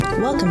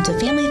Welcome to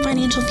Family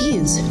Financial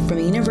Views from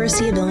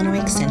University of Illinois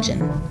Extension.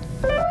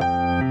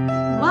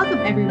 Welcome,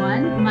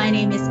 everyone. My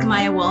name is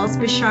Kamaya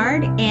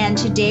Walls-Bouchard, and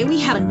today we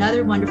have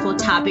another wonderful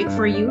topic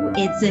for you.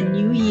 It's a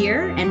new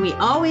year, and we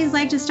always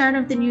like to start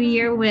off the new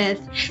year with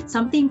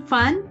something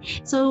fun.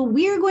 So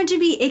we are going to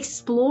be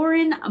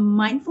exploring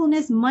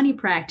mindfulness money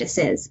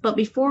practices. But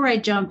before I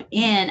jump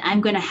in,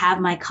 I'm going to have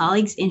my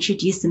colleagues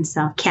introduce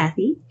themselves.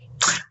 Kathy.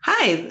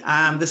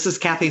 Hi, this is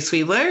Kathy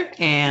Sweedler,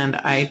 and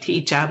I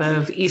teach out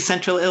of East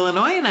Central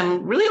Illinois, and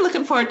I'm really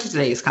looking forward to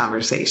today's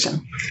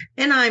conversation.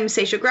 And I'm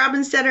Sasha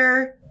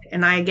Grabenstetter,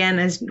 and I, again,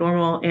 as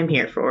normal, am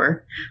here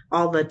for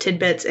all the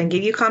tidbits and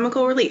give you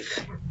comical relief.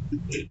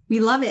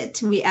 We love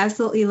it. We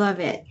absolutely love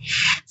it.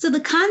 So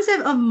the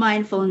concept of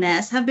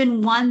mindfulness have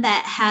been one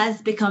that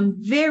has become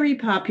very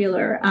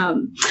popular.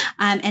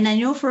 And I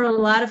know for a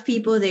lot of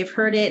people, they've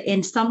heard it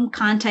in some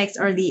context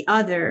or the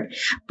other.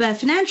 But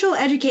financial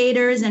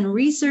educators and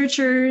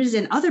researchers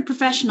and other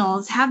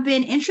professionals have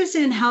been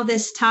interested in how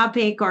this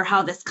topic or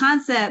how this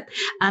concept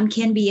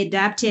can be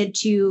adapted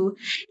to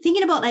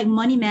thinking about like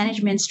money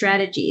management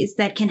strategies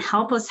that can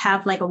help us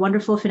have like a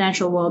wonderful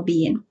financial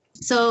well-being.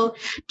 So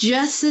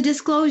just a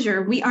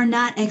disclosure, we are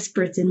not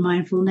experts in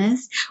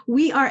mindfulness.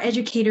 We are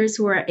educators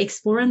who are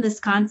exploring this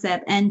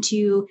concept and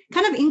to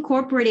kind of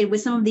incorporate it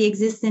with some of the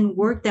existing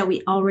work that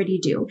we already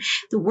do,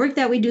 the work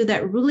that we do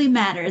that really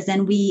matters.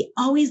 And we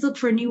always look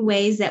for new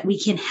ways that we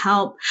can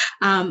help,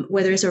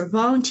 whether it's our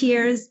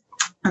volunteers,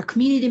 our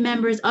community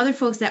members, other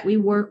folks that we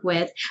work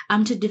with,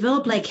 to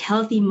develop like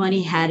healthy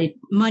money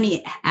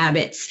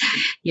habits.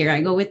 Here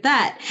I go with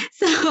that.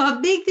 So a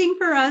big thing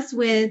for us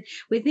with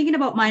thinking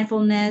about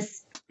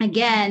mindfulness,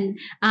 again,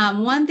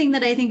 one thing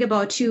that I think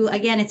about too,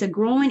 again, it's a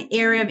growing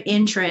area of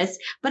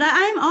interest, but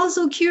I'm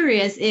also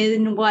curious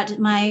in what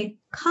my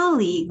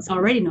colleagues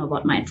already know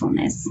about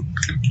mindfulness.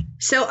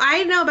 So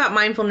I know about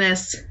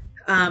mindfulness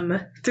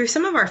through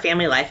some of our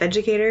family life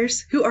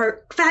educators who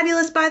are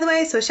fabulous, by the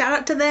way. So shout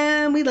out to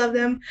them. We love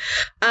them.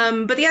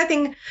 But the other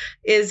thing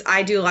is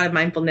I do a lot of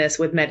mindfulness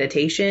with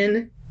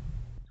meditation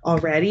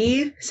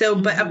already. So,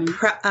 but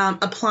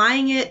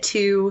applying it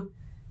to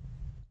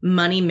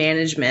money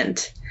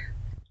management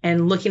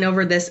and looking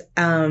over this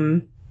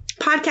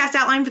podcast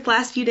outline for the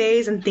last few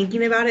days and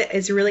thinking about it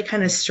has really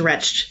kind of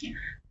stretched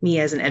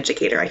me as an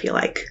educator, I feel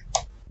like.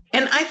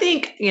 And I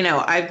think,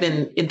 I've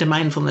been into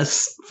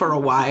mindfulness for a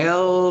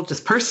while,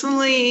 just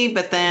personally,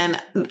 but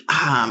then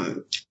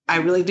I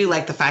really do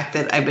like the fact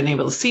that I've been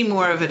able to see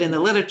more of it in the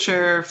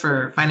literature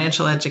for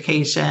financial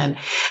education. And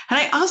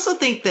I also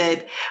think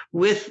that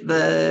with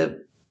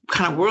the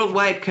kind of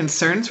worldwide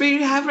concerns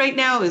we have right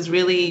now is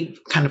really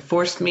kind of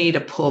forced me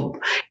to pull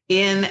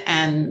in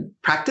and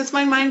practice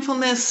my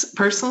mindfulness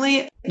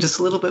personally just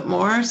a little bit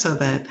more so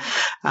that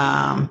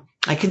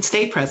I can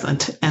stay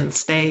present and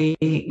stay,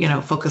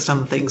 focused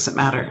on the things that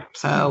matter.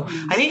 So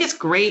I think it's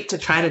great to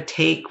try to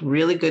take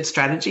really good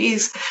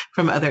strategies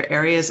from other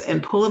areas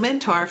and pull them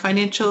into our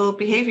financial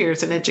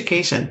behaviors and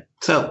education.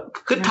 So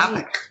good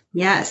topic.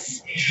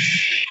 Yes.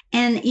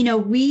 And,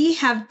 we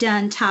have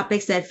done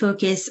topics that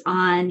focus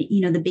on,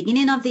 the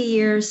beginning of the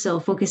year. So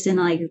focusing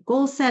on like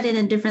goal setting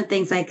and different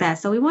things like that.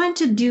 So we wanted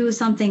to do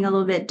something a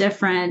little bit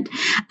different,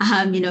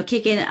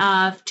 kicking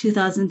off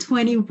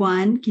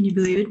 2021. Can you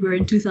believe it? We're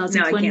in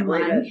 2021. No, I can't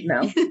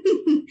believe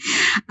it.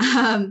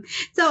 No.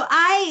 So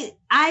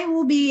I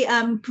will be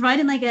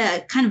providing like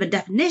a kind of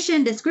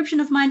a description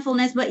of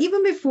mindfulness. But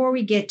even before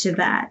we get to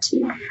that,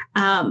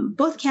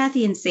 both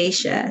Kathy and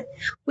Sasha,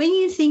 when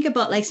you think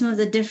about like some of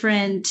the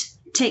different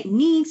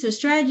techniques or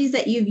strategies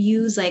that you've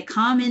used, like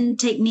common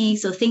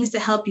techniques or things to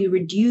help you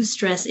reduce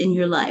stress in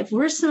your life,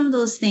 where some of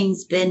those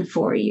things been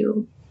for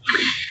you?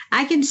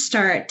 I can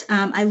start.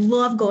 I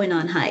love going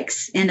on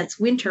hikes, and it's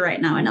winter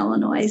right now in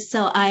Illinois.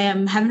 So I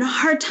am having a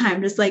hard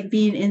time just like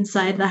being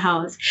inside the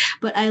house,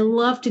 but I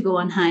love to go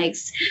on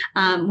hikes.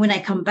 When I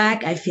come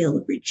back, I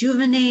feel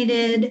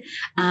rejuvenated.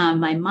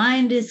 My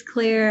mind is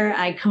clear.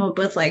 I come up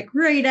with like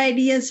great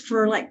ideas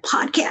for like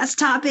podcast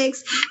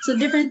topics. So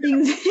different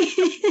things,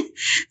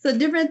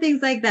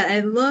 like that.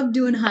 I love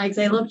doing hikes.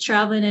 I love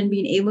traveling and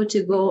being able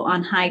to go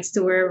on hikes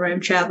to wherever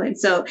I'm traveling.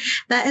 So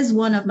that is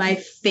one of my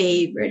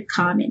favorite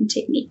common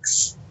techniques.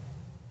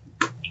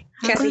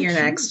 Kathy, you're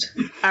next.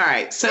 All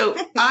right. So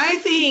I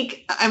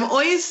think I'm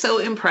always so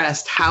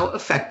impressed how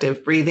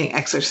effective breathing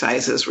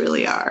exercises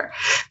really are.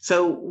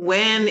 So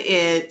when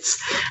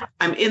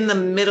I'm in the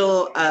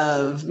middle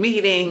of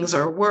meetings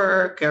or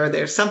work, or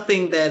there's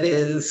something that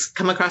is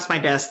come across my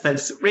desk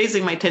that's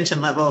raising my tension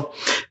level,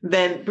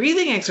 then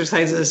breathing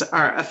exercises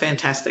are a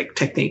fantastic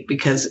technique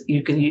because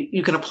you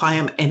can apply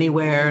them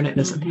anywhere and it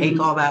doesn't take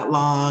all that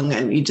long.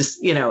 And you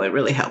just, it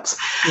really helps.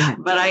 Yeah.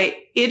 But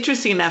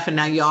interesting enough, and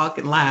now y'all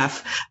can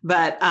laugh,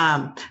 but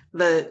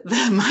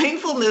the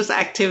mindfulness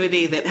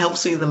activity that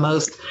helps me the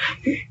most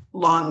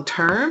long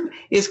term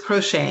is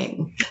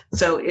crocheting.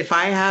 So if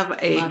I have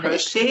a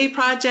crochet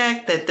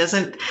project that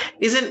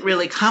isn't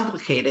really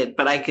complicated,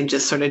 but I can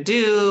just sort of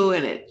do,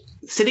 and it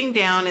sitting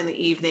down in the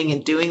evening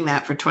and doing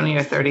that for 20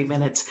 or 30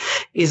 minutes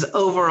is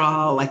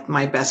overall like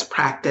my best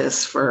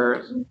practice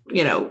for,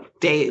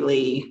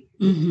 daily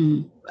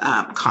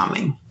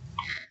calming.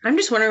 I'm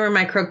just wondering where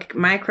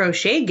my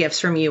crochet gifts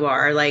from you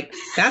are. Like,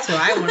 that's what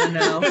I want to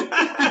know.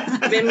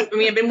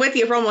 I've been with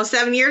you for almost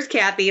 7 years,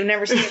 Kathy. I've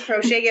never seen a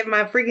crochet gift in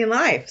my freaking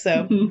life.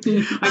 So I'm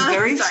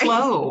very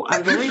slow.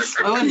 I'm very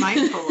slow and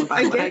mindful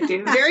about what I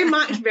do.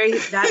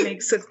 That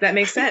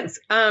makes sense.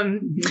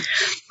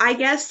 I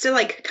guess to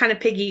like kind of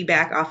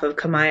piggyback off of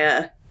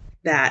Kamaya,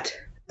 that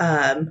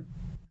I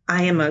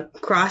am a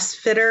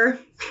CrossFitter,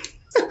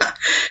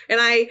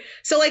 and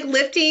so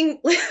lifting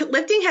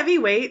heavy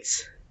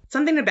weights.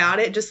 Something about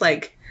it just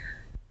like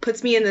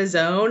puts me in the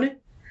zone,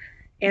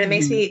 and it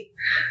makes me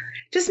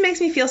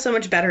feel so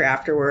much better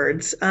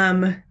afterwards.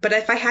 But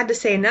if I had to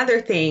say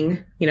another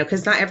thing,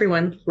 because not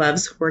everyone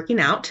loves working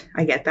out,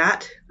 I get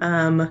that.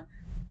 I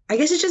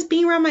guess it's just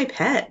being around my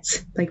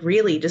pets, like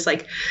really just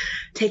like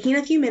taking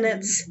a few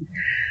minutes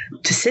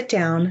to sit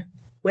down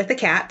with a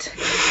cat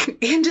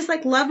and just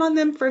like love on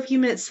them for a few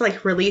minutes to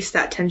like release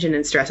that tension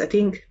and stress. I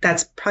think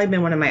that's probably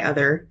been one of my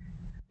other.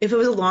 If it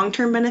was a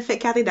long-term benefit,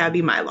 Kathy, that would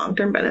be my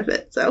long-term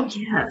benefit. So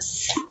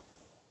yes.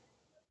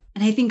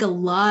 And I think a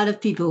lot of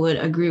people would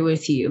agree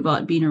with you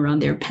about being around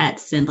their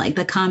pets and like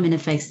the common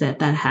effects that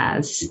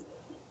has.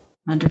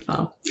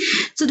 Wonderful.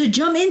 So to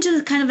jump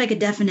into kind of like a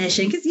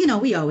definition, because,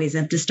 we always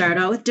have to start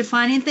out with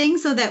defining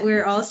things so that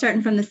we're all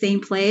starting from the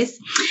same place.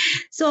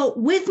 So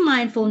with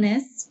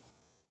mindfulness,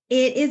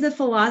 it is a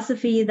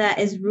philosophy that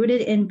is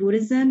rooted in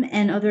Buddhism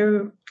and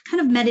other kind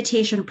of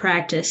meditation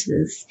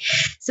practices.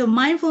 So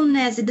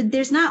mindfulness,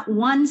 there's not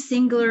one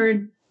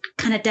singular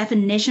kind of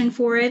definition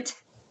for it.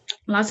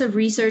 Lots of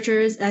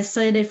researchers have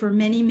studied it for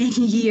many,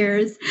 many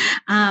years.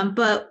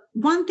 But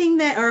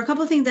a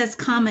couple of things that's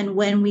common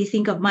when we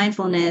think of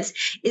mindfulness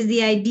is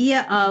the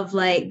idea of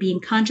like being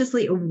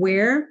consciously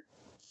aware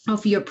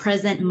of your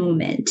present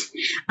moment.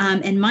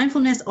 And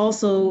mindfulness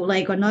also,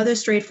 like another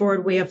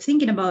straightforward way of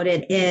thinking about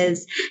it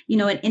is,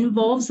 it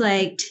involves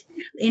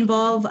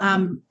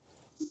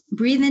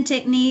breathing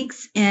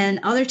techniques and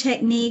other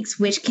techniques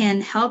which can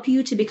help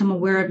you to become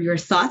aware of your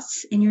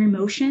thoughts and your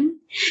emotion,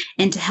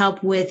 and to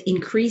help with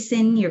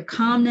increasing your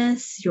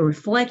calmness, your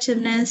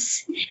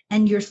reflectiveness,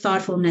 and your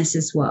thoughtfulness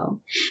as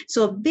well.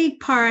 So a big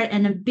part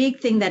and a big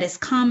thing that is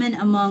common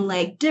among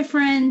like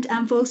different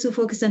folks who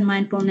focus on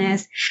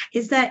mindfulness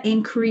is that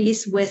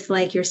increase with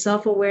like your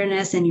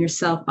self-awareness and your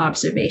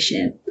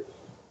self-observation.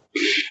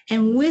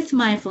 And with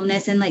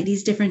mindfulness and like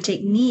these different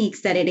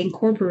techniques that it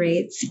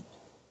incorporates,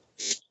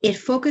 it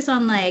focuses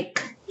on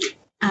like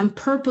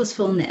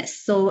purposefulness,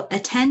 so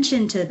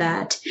attention to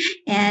that,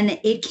 and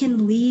it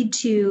can lead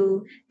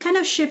to kind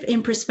of shift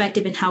in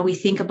perspective in how we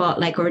think about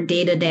like our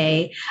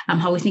day-to-day,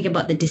 how we think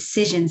about the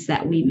decisions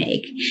that we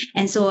make.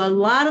 And so a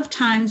lot of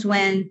times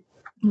when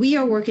we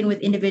are working with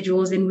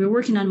individuals and we're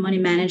working on money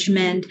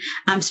management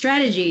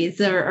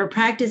strategies or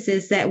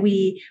practices that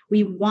we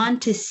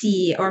want to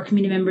see our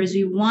community members,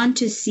 we want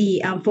to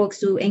see folks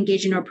who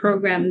engage in our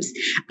programs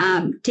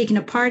taking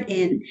a part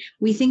in,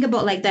 we think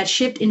about like that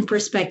shift in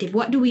perspective.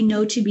 What do we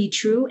know to be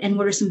true, and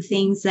what are some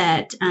things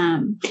that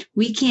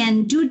we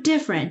can do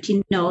different,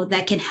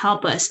 that can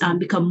help us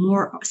become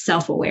more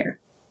self-aware?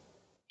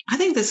 I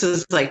think this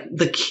is like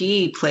the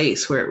key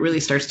place where it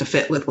really starts to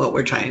fit with what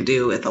we're trying to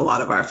do with a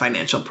lot of our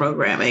financial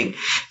programming,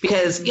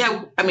 because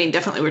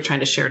definitely we're trying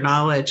to share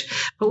knowledge,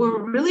 but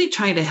we're really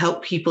trying to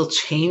help people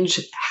change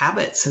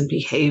habits and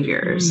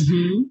behaviors.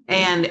 Mm-hmm.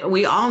 And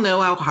we all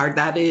know how hard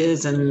that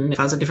is. And if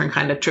I was a different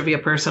kind of trivia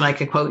person, I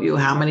could quote you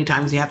how many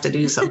times you have to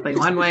do something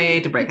one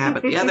way to break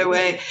habit the other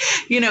way,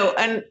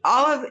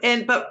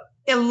 but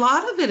a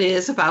lot of it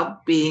is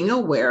about being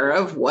aware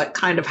of what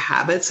kind of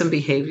habits and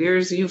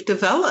behaviors you've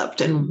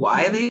developed and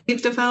why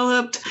they've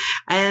developed,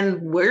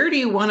 and where do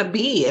you want to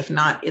be if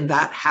not in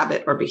that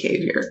habit or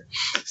behavior.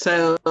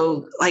 So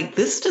like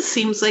this just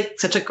seems like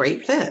such a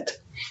great fit.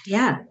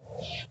 Yeah.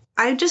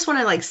 I just want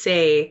to like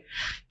say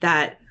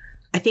that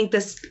I think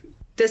this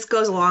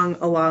goes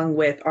along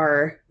with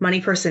our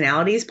Money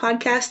Personalities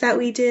podcast that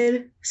we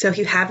did. So if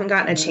you haven't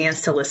gotten a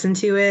chance to listen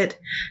to it,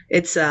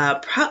 it's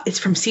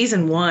from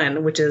season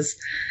 1, which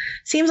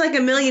seems like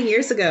a million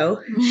years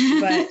ago,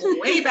 but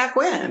way back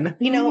when.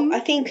 I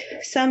think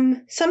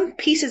some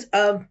pieces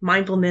of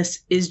mindfulness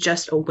is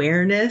just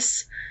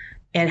awareness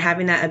and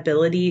having that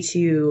ability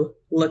to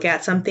look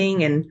at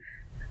something and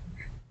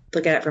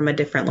look at it from a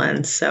different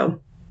lens.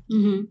 So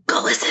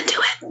go listen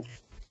to it.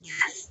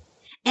 Yes.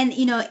 And,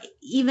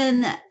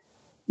 even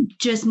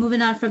just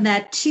moving on from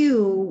that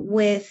too,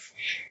 with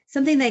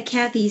something that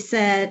Kathy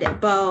said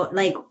about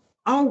like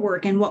our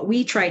work and what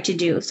we try to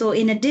do. So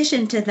in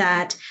addition to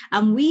that,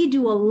 we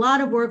do a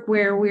lot of work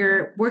where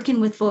we're working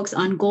with folks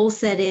on goal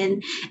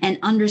setting and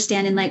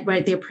understanding like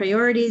what their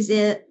priorities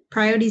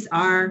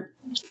are,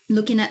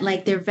 looking at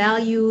like their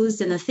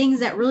values and the things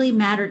that really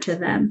matter to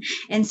them.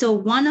 And so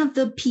one of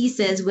the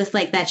pieces with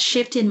like that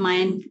shift in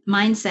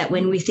mindset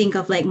when we think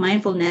of like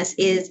mindfulness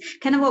is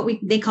kind of what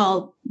they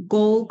call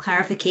goal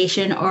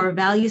clarification or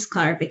values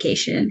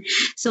clarification.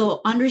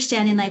 So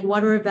understanding like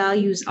what our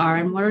values are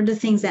and what are the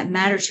things that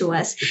matter to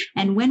us.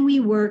 And when we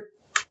work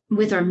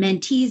with our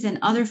mentees and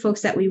other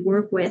folks that we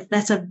work with,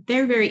 that's a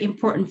very, very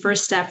important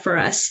first step for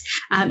us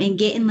in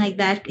getting like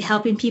that,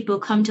 helping people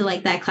come to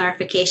like that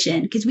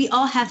clarification, because we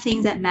all have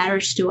things that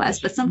matters to us,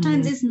 but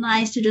sometimes it's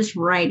nice to just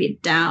write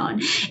it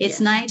down. It's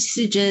nice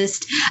to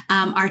just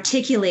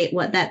articulate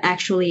what that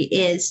actually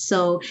is.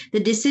 So the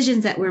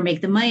decisions that we're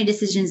making, the money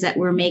decisions that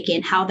we're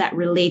making, how that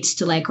relates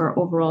to like our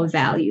overall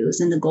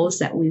values and the goals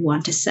that we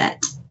want to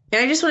set.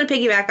 And I just want to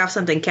piggyback off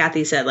something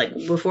Kathy said, like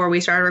before we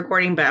started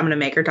recording, but I'm going to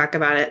make her talk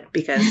about it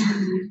because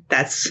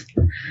that's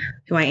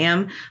who I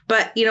am.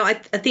 But, you know, I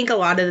think a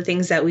lot of the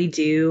things that we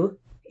do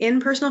in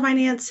personal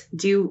finance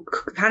do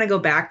kind of go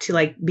back to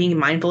like being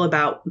mindful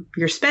about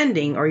your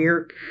spending or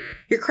your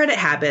credit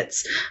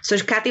habits. So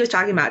Kathy was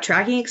talking about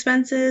tracking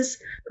expenses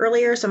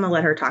earlier, so I'm going to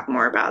let her talk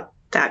more about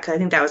that because I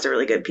think that was a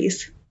really good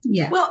piece.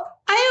 Yeah. Well,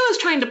 I was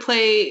trying to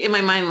play in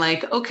my mind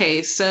like,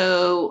 okay,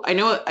 so I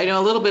know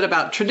a little bit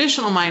about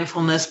traditional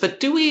mindfulness,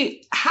 but do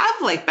we have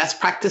like best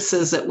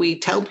practices that we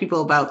tell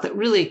people about that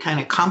really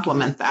kind of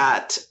complement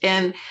that?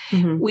 And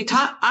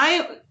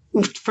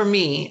for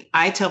me,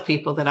 I tell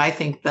people that I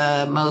think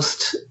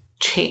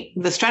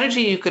the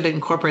strategy you could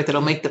incorporate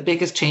that'll make the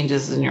biggest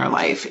changes in your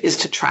life is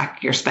to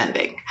track your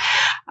spending.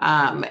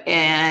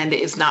 And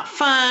it's not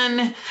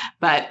fun,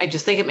 but I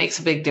just think it makes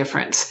a big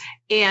difference.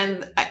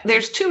 And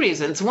there's two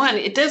reasons. One,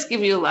 it does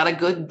give you a lot of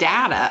good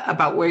data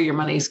about where your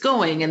money's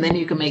going. And then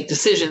you can make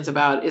decisions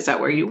about, is that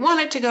where you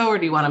want it to go, or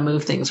do you want to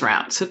move things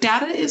around? So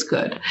data is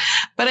good.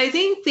 But I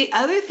think the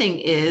other thing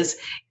is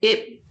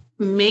it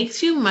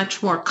makes you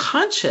much more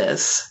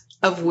conscious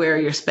of where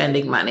you're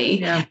spending money.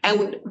 Yeah.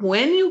 And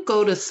when you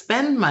go to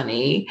spend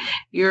money,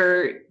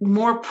 you're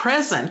more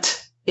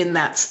present in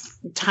that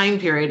time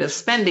period of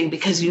spending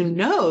because you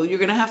know you're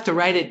going to have to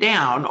write it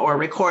down or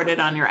record it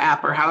on your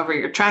app or however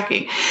you're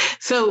tracking.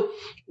 So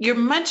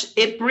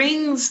it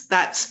brings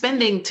that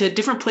spending to a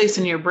different place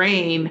in your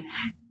brain,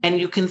 and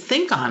you can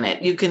think on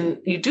it.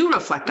 You do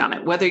reflect on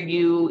it, whether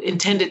you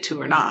intend it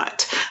to or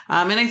not.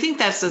 And I think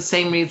that's the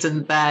same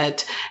reason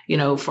that, you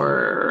know,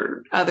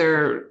 for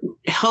other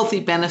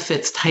healthy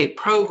benefits type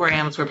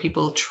programs where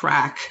people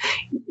track,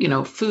 you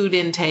know, food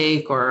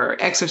intake or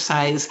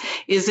exercise,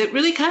 is it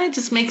really kind of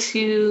just makes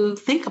you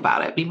think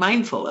about it, be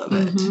mindful of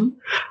it. Mm-hmm.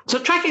 So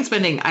tracking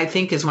spending, I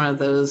think, is one of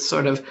those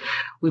sort of,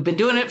 we've been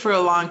doing it for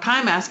a long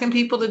time, asking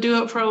people to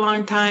do it for a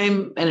long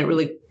time, and it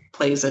really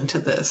plays into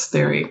this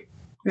theory.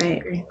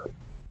 Right.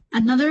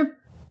 Another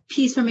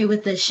piece for me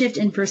with the shift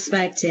in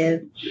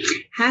perspective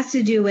has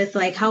to do with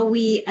like how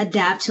we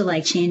adapt to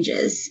like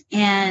changes.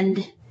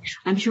 And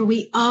I'm sure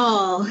we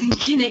all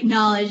can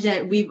acknowledge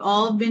that we've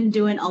all been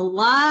doing a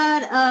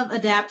lot of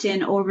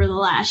adapting over the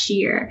last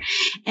year.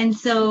 And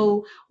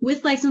so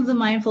with like some of the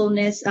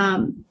mindfulness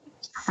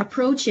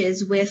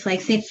approaches with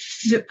like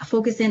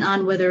focusing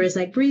on whether it's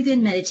like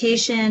breathing,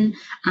 meditation,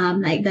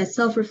 like that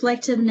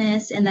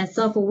self-reflectiveness and that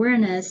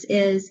self-awareness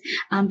is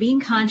being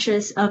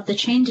conscious of the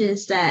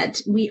changes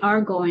that we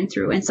are going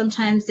through. And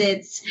sometimes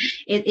it's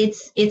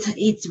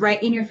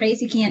right in your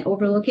face. You can't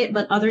overlook it,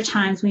 but other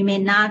times we may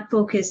not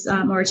focus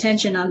our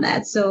attention on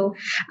that. So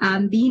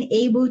being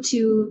able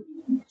to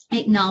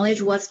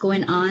acknowledge what's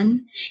going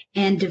on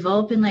and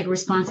developing like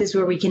responses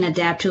where we can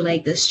adapt to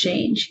like this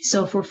change.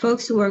 So for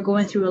folks who are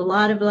going through a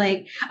lot of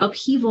like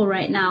upheaval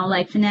right now,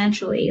 like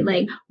financially,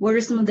 like what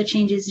are some of the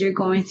changes they're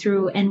going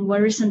through and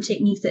what are some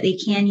techniques that they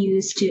can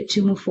use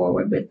to move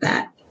forward with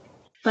that?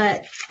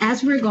 But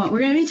as we're going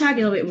to be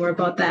talking a little bit more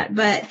about that.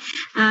 But,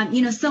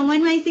 so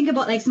when I think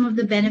about like some of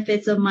the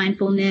benefits of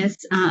mindfulness,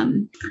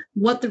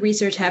 what the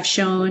research have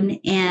shown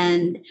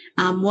and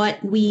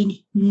what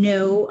we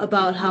know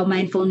about how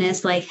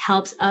mindfulness like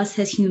helps us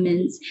as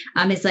humans,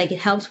 it's like it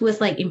helps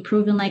with like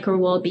improving like our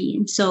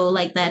well-being. So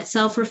like that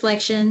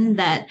self-reflection,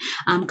 that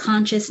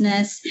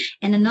consciousness.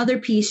 And another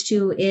piece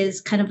too is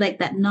kind of like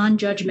that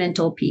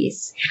non-judgmental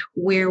piece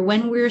where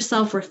when we're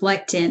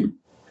self-reflecting,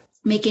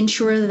 making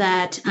sure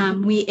that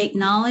we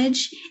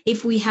acknowledge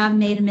if we have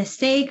made a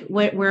mistake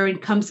where it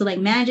comes to like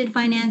managing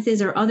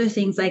finances or other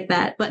things like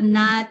that, but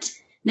not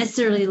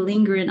necessarily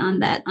lingering on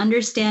that,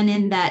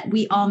 understanding that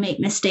we all make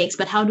mistakes,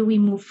 but how do we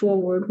move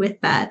forward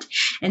with that?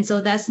 And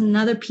so that's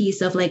another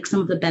piece of like some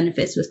of the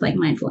benefits with like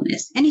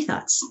mindfulness. Any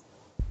thoughts?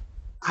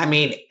 I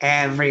mean,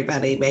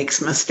 everybody makes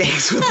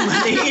mistakes with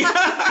money.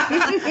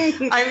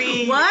 I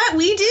mean, what?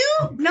 We do?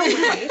 No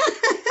way.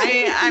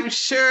 I'm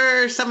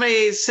sure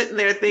somebody's sitting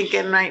there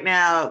thinking right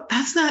now,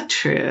 that's not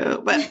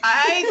true. But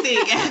I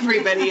think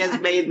everybody has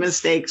made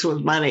mistakes with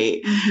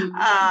money.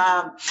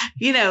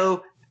 Mm-hmm.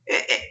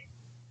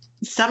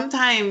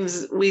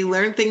 Sometimes we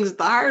learn things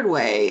the hard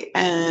way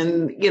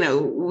and,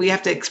 we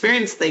have to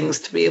experience things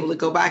to be able to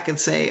go back and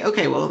say,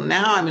 okay, well,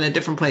 now I'm in a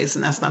different place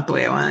and that's not the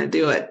way I want to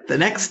do it the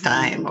next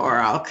time, or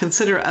I'll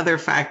consider other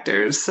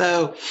factors.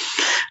 So,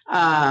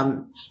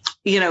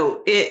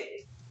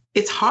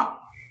 it's hard.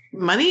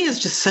 money is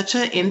just such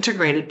an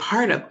integrated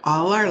part of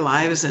all our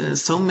lives and in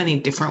so many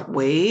different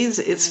ways.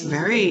 It's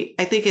very,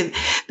 I think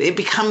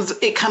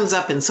it comes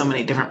up in so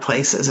many different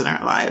places in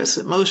our lives,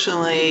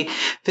 emotionally,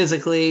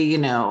 physically, you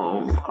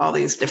know, all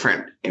these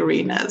different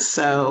arenas.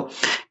 So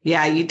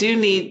yeah, you do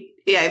need,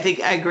 I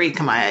think I agree,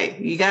 Kamaya.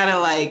 You got to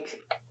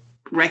like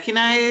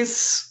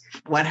recognize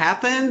what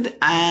happened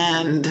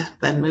and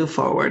then move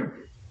forward.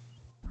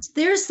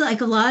 There's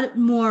like a lot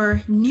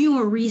more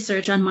newer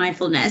research on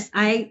mindfulness.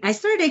 I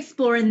started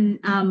exploring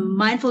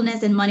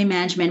mindfulness and money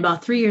management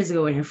about 3 years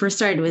ago when I first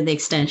started with the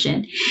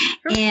extension.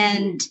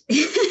 And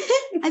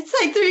it's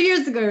like 3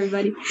 years ago,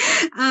 everybody.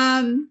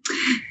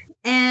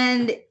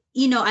 And,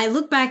 you know, I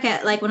look back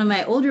at like one of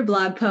my older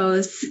blog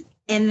posts,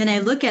 and then I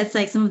look at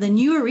like some of the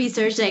newer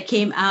research that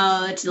came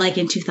out like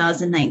in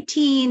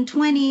 2019,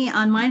 20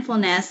 on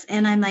mindfulness.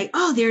 And I'm like,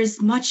 oh, there's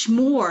much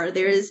more.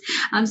 There's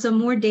some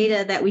more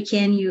data that we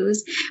can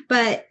use.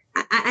 But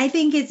I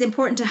think it's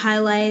important to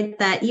highlight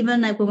that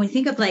even like when we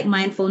think of like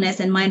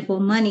mindfulness and mindful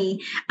money,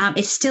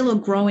 it's still a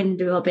growing and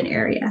developing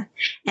area.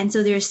 And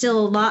so there's still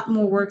a lot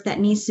more work that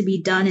needs to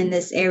be done in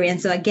this area. And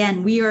so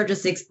again, we are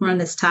just exploring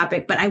this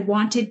topic, but I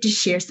wanted to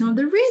share some of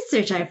the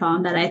research I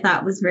found that I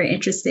thought was very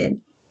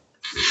interesting.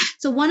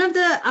 So one of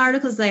the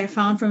articles that I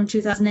found from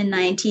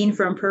 2019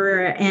 from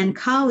Pereira and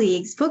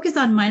colleagues focused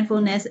on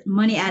mindfulness,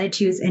 money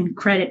attitudes, and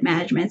credit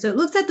management. So it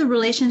looks at the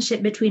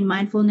relationship between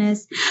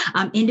mindfulness,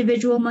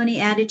 individual money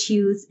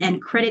attitudes, and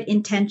credit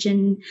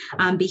intention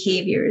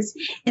behaviors.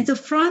 And so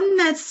from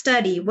that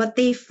study, what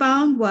they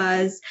found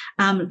was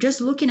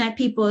just looking at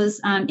people's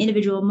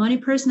individual money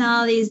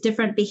personalities,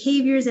 different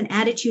behaviors and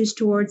attitudes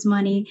towards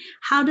money,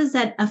 how does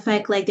that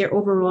affect like their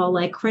overall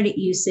like credit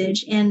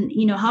usage, and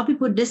you know how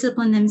people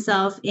discipline themselves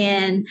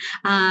in,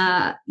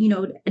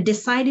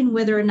 deciding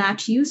whether or not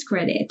to use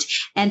credit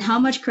and how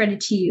much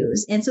credit to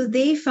use. And so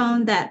they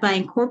found that by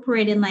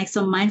incorporating like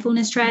some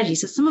mindfulness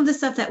strategies, so some of the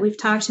stuff that we've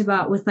talked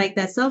about with like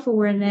that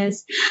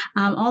self-awareness,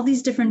 all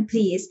these different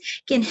P's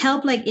can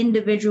help like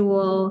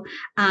individual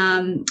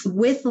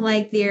with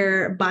like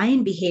their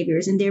buying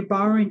behaviors and their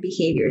borrowing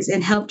behaviors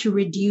and help to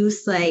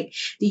reduce like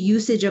the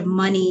usage of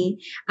money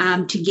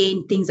to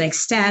gain things like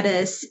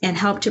status and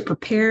help to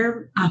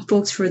prepare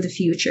folks for the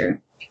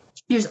future.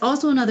 There's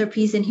also another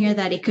piece in here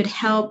that it could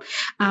help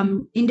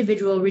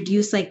individual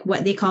reduce like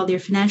what they call their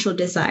financial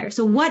desire.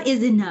 So what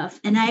is enough?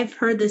 And I've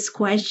heard this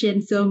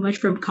question so much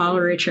from Carl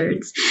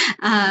Richards,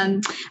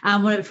 one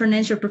of the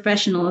financial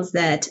professionals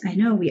that I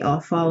know we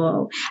all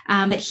follow.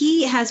 But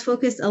he has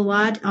focused a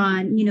lot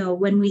on, you know,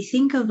 when we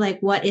think of like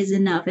what is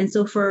enough. And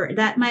so for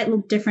that might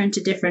look different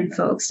to different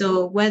folks.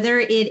 So whether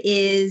it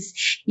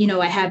is, you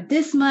know, I have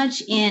this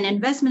much in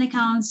investment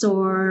accounts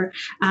or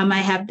I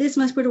have this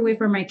much put away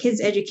for my kids'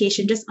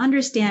 education, just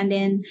understanding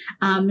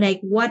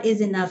like what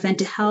is enough and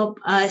to help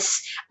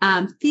us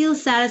feel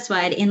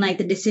satisfied in like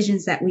the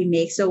decisions that we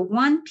make. So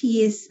one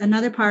piece,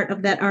 another part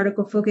of that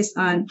article focused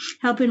on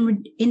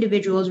helping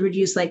individuals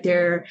reduce like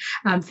their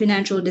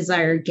financial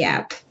desire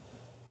gap.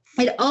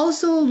 It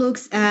also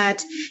looks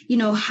at, you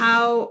know,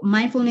 how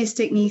mindfulness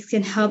techniques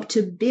can help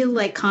to build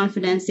like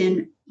confidence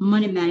in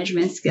money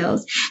management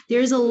skills.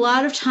 There's a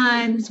lot of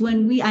times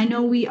when I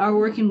know we are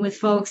working with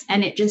folks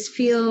and it just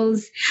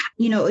feels,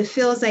 you know, it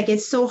feels like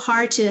it's so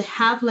hard to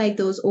have like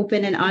those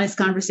open and honest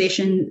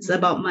conversations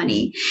about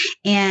money.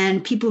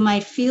 And people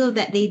might feel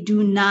that they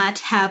do not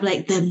have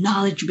like the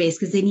knowledge base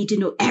because they need to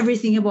know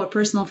everything about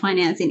personal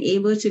finance and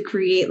able to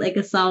create like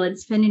a solid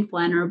spending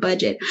plan or a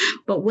budget.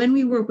 But when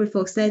we work with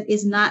folks, that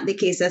is not the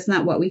case. That's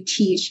not what we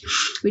teach.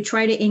 We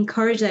try to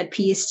encourage that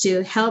piece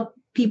to help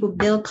people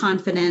build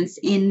confidence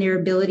in their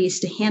abilities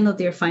to handle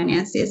their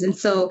finances. And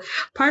so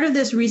part of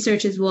this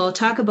research as well,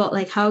 talk about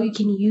like how you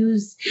can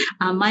use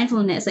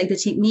mindfulness, like the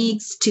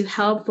techniques to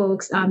help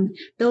folks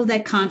build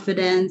that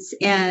confidence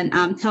and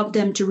help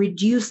them to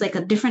reduce like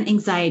a different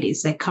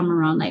anxieties that come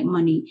around like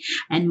money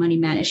and money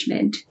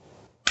management.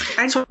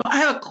 So I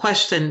have a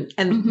question,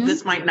 and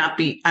this might not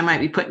be, I might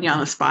be putting you on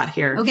the spot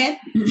here. Okay.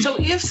 So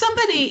if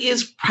somebody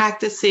is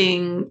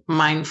practicing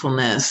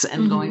mindfulness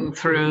and going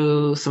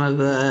through some of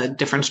the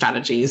different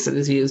strategies that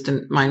is used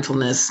in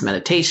mindfulness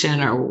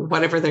meditation or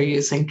whatever they're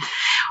using,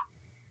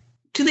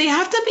 do they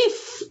have to be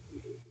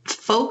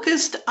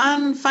focused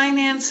on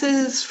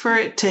finances for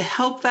it to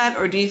help that?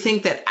 Or do you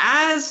think that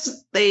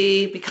as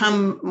they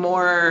become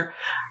more,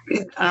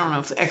 I don't know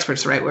if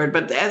expert's the right word,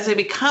 but as they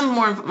become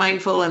more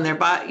mindful and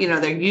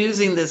they're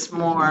using this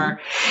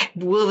more,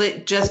 will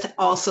it just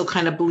also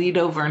kind of bleed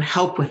over and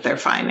help with their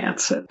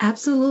finances?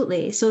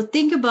 Absolutely. So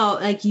think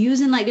about like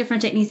using like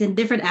different techniques in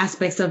different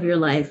aspects of your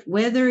life,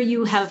 whether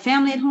you have a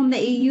family at home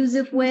that you use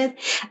it with,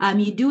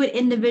 you do it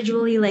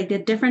individually, like the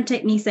different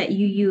techniques that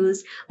you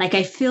use, like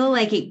I feel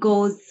like it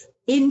goes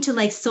into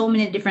like so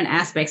many different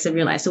aspects of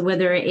your life. So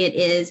whether it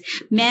is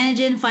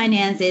managing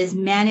finances,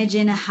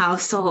 managing a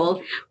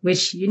household,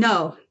 which, you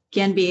know,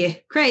 can be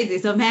crazy.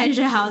 So manage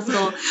a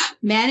household,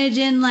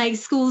 managing like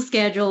school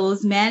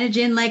schedules,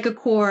 managing like a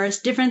course,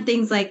 different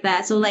things like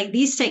that. So like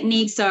these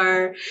techniques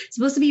are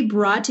supposed to be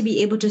broad to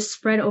be able to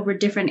spread over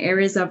different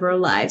areas of our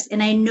lives.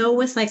 And I know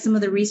with like some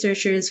of the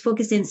researchers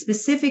focusing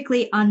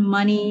specifically on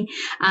money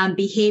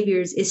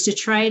behaviors is to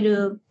try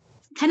to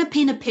kind of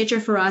paint a picture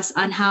for us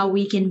on how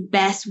we can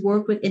best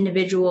work with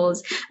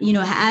individuals,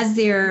 as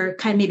they're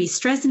kind of maybe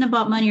stressing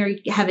about money or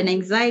having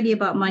anxiety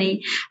about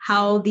money,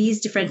 how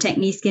these different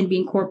techniques can be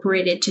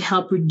incorporated to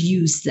help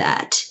reduce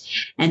that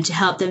and to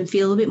help them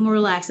feel a bit more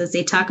relaxed as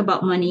they talk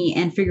about money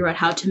and figure out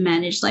how to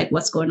manage like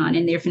what's going on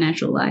in their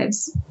financial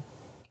lives.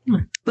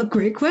 But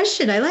great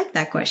question. I like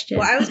that question.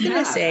 Well, I was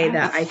going to say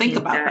that I think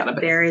that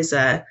there is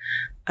a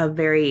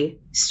very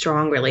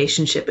strong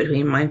relationship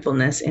between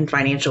mindfulness and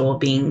financial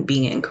well-being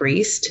being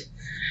increased.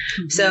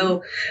 Mm-hmm.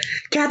 So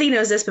Kathy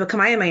knows this, but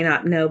Kamaya might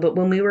not know, but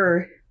when we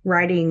were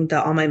writing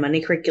the All My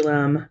Money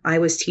curriculum, I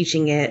was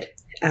teaching it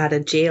at a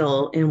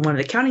jail in one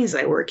of the counties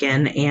I work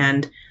in.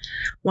 And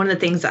one of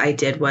the things that I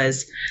did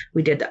was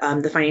we did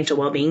the financial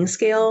well-being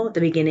scale at the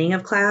beginning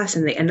of class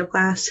and the end of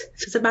class.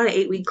 So it's about an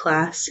 8-week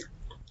class.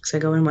 So I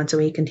go in once a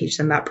week and teach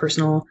them about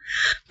personal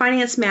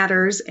finance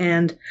matters.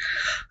 And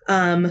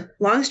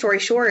long story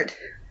short,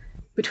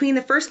 between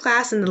the first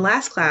class and the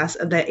last class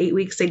of that 8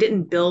 weeks, they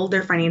didn't build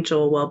their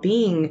financial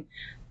well-being.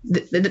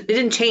 It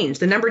didn't change.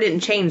 The number didn't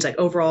change like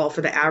overall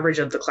for the average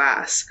of the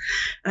class.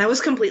 And I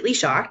was completely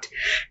shocked.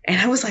 And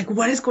I was like,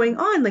 what is going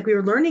on? Like we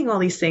were learning all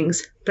these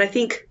things. But I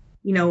think,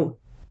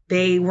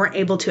 they weren't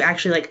able to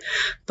actually like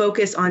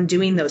focus on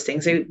doing those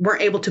things. They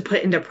weren't able to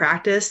put into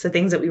practice the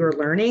things that we were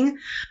learning.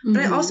 Mm-hmm.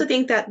 But I also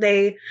think that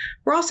they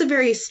were also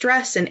very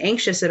stressed and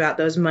anxious about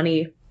those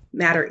money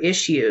matter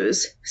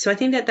issues. So I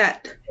think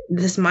that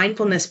this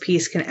mindfulness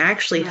piece can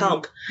actually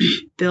help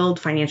build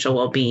financial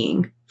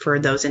well-being for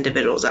those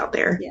individuals out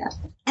there. Yeah.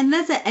 And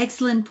that's an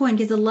excellent point,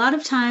 because a lot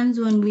of times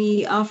when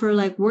we offer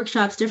like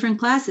workshops, different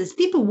classes,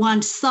 people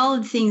want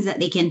solid things that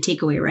they can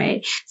take away,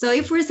 right? So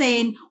if we're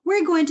saying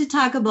we're going to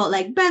talk about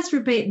like best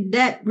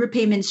debt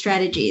repayment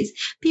strategies,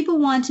 people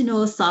want to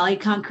know solid,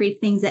 concrete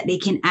things that they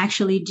can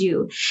actually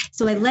do.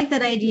 So I like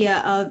that idea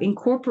of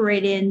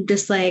incorporating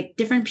just like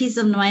different pieces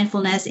of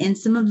mindfulness in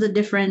some of the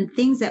different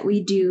things that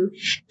we do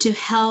to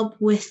help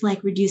with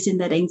like reducing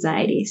that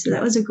anxiety. So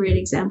that was a great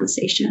example,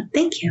 Stacia.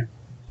 Thank you.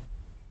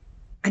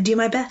 I do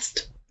my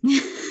best.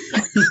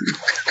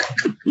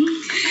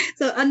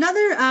 So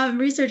another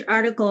research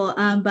article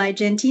by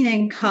Gentina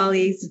and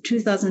colleagues,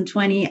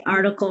 2020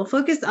 article,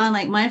 focused on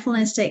like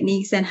mindfulness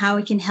techniques and how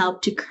it can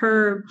help to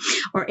curb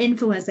or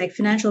influence like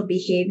financial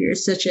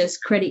behaviors such as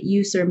credit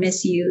use or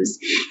misuse.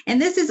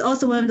 And this is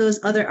also one of those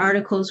other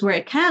articles where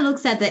it kind of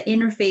looks at the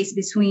interface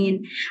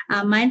between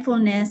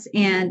mindfulness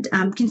and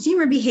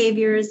consumer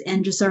behaviors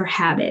and just our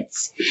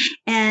habits.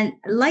 And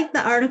like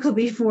the article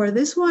before,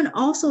 this one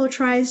also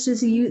tries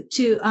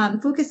to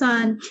focus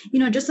on,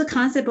 just the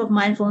concept of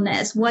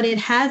mindfulness, what it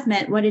has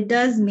meant, what it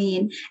does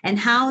mean, and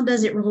how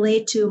does it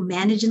relate to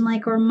managing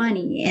like our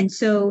money. And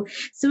so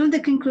some of the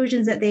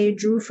conclusions that they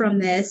drew from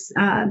this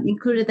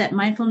included that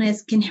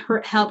mindfulness can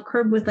help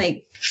curb with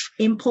like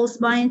impulse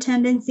buying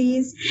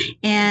tendencies.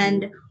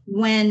 And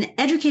when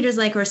educators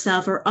like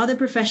ourselves or other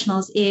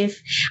professionals,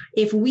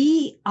 if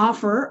we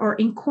offer or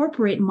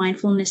incorporate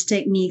mindfulness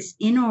techniques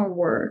in our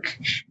work,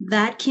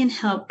 that can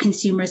help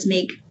consumers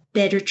make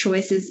better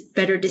choices,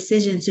 better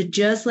decisions. So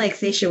just like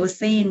Stacia was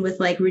saying, with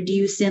like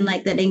reducing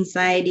like that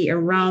anxiety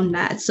around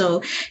that.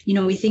 So,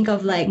 we think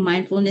of like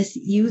mindfulness,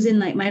 using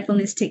like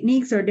mindfulness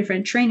techniques or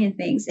different training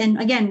things.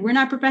 And again, we're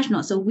not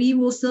professionals, so we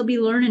will still be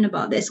learning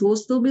about this. We'll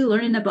still be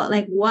learning about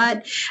like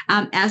what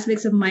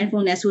aspects of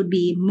mindfulness would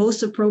be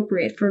most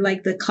appropriate for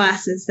like the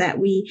classes that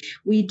we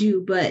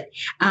do. But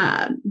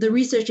the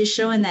research is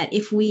showing that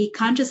if we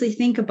consciously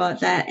think about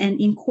that and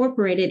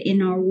incorporate it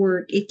in our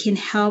work, it can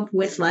help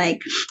with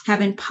like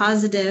having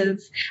positive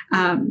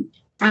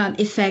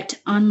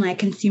effect on like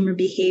consumer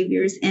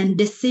behaviors and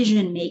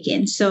decision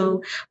making.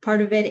 So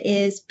part of it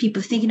is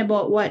people thinking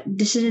about what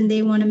decision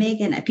they want to make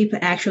and people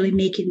actually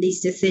making these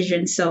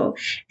decisions. So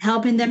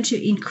helping them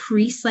to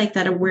increase like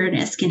that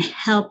awareness can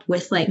help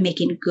with like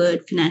making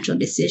good financial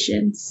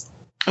decisions.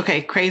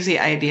 Okay, crazy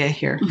idea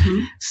here.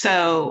 Mm-hmm.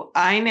 So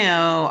I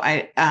know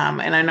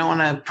and I don't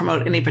want to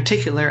promote any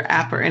particular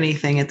app or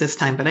anything at this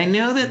time, but I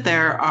know that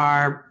there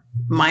are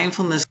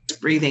mindfulness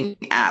breathing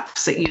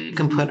apps that you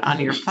can put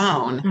on your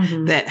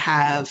phone that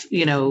have,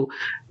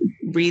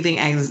 breathing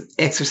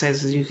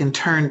exercises you can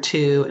turn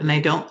to. And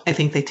I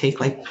think they take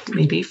like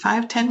maybe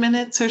 5-10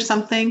 minutes or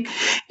something.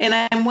 And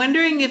I'm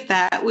wondering if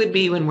that would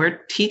be when we're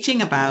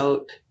teaching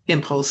about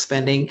impulse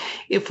spending,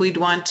 if we'd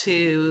want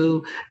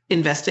to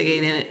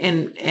investigate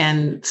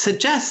and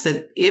suggest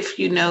that if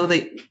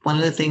that one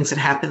of the things that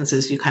happens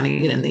is you kind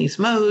of get in these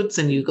modes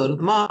and you go to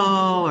the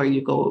mall or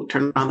you go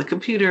turn on the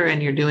computer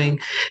and you're doing,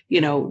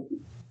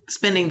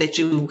 spending that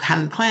you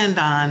hadn't planned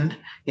on,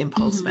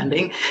 impulse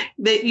spending,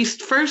 that you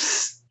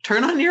first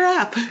turn on your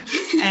app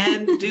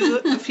and do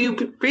a few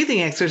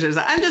breathing exercises.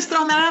 I'm just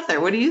throwing that out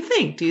there. What do you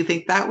think? Do you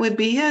think that would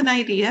be an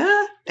idea?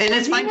 And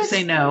it's fine to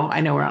say no.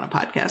 I know we're on a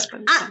podcast,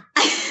 but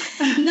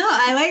no,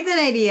 I like that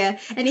idea.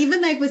 And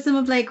even like with some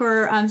of like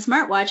our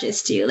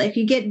smartwatches too, like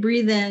you get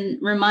breathing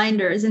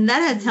reminders, and that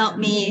has helped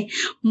me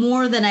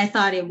more than I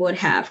thought it would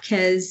have,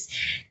 because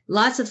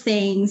lots of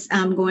things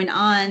going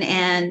on,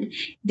 and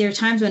there are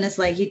times when it's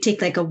like you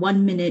take like a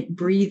 1 minute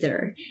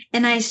breather,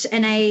 and I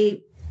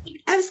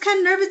was kind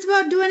of nervous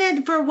about doing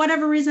it for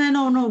whatever reason. I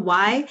don't know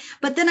why,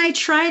 but then I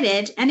tried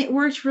it and it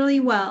worked really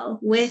well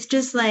with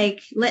just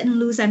like letting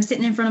loose. I'm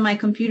sitting in front of my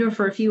computer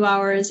for a few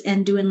hours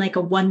and doing like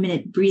a 1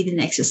 minute breathing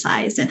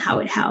exercise, and how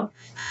it helped.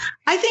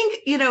 I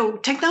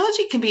think,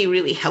 technology can be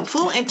really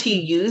helpful, and to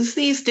use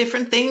these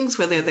different things,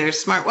 whether they're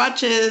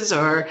smartwatches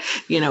or,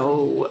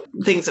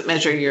 things that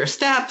measure your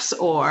steps,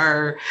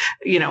 or,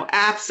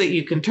 apps that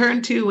you can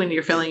turn to when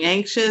you're feeling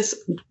anxious.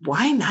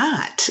 Why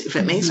not? If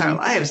it makes our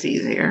lives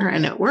easier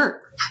and it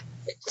works.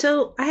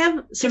 So I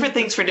have different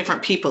things for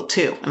different people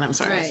too. And I'm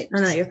sorry. Right.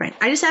 No, you're fine.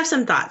 I just have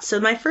some thoughts. So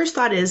my first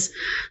thought is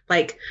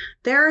like,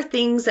 there are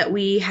things that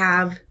we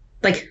have.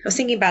 Like, I was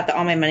thinking about the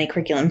All My Money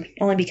curriculum,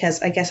 only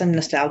because I guess I'm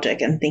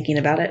nostalgic and thinking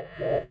about it.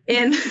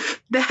 And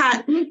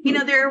that,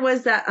 there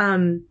was that,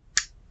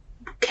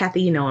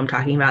 Kathy, I'm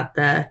talking about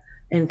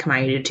and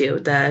Kamaya, you do too,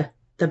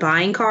 the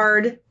buying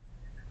card.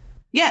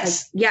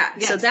 Yes.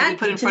 Yes, so that you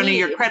put in front of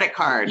your credit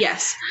card.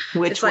 Yes.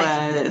 Which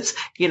was,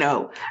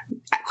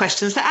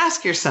 questions to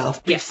ask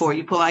yourself before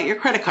you pull out your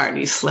credit card.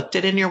 You slipped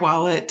it in your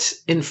wallet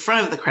in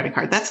front of the credit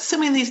card. That's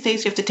assuming these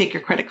days you have to take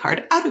your credit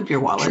card out of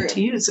your wallet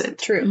to use it.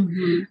 True.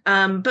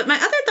 Mm-hmm. But my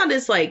other thought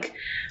is like,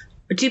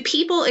 do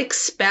people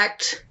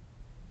expect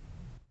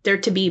there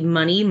to be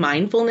money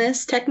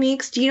mindfulness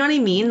techniques? Do you know what I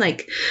mean?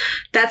 Like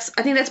I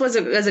think that's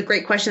a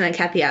great question that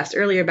Kathy asked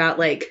earlier about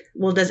like,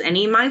 well, does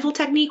any mindful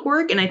technique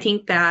work? And I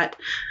think that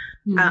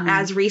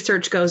as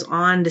research goes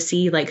on to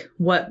see like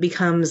what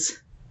becomes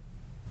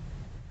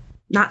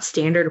not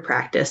standard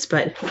practice,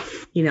 but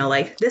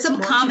like this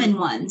some common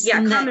ones.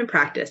 Yeah. Common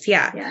practice.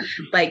 Yeah.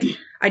 Like,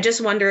 I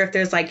just wonder if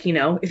there's like,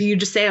 if you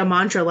just say a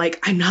mantra, like,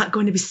 I'm not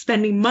going to be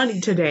spending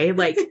money today,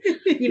 like,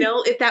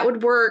 if that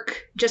would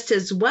work just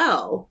as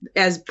well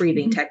as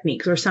breathing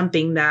techniques or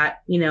something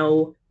that,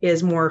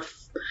 is more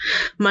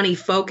money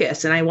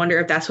focused. And I wonder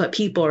if that's what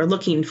people are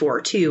looking for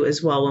too,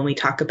 as well, when we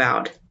talk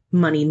about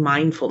money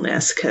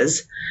mindfulness,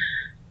 because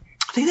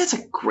I think that's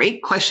a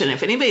great question.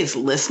 If anybody's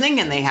listening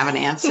and they have an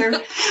answer,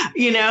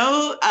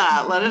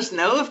 let us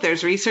know if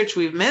there's research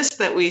we've missed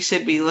that we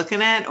should be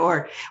looking at,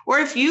 or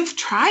if you've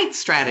tried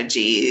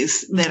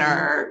strategies that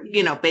are,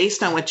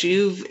 based on what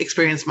you've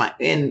experienced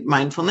in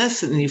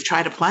mindfulness and you've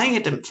tried applying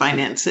it to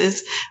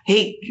finances.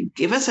 Hey,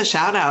 give us a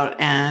shout out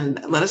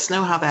and let us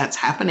know how that's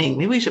happening.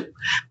 Maybe we should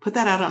put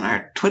that out on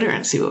our Twitter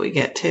and see what we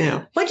get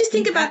too. What do you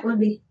think about?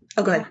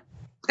 Oh, go ahead.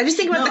 I just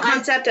think about the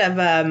concept of,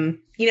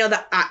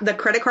 the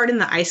credit card in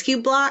the ice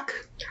cube block.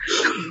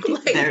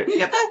 Like,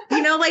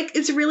 like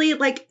it's really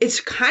like, it's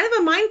kind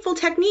of a mindful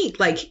technique.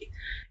 Like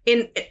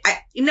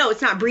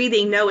it's not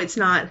breathing. No, it's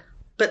not.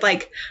 But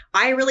like,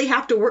 I really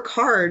have to work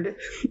hard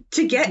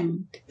to get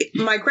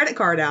my credit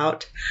card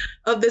out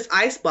of this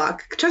ice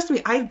block. Trust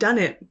me, I've done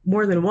it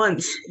more than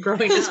once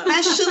growing up.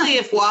 Especially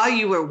if while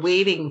you were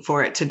waiting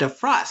for it to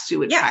defrost, you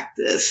would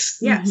practice.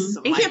 Yes.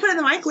 And you can't put it in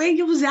the microwave,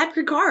 you'll zap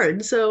your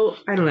card. So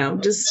I don't know,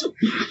 just,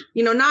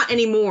 not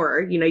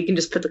anymore. You can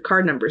just put the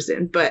card numbers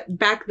in. But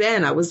back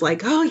then I was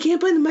like, oh, I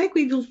can't put it in the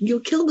microwave, you'll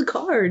kill the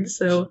card.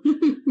 So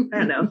I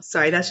don't know.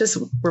 Sorry, that's just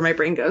where my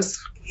brain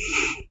goes.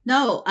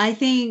 No, I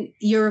think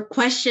your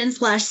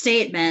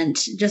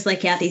question/statement, just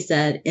like Kathy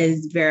said,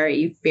 is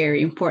very,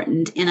 very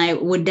important. And I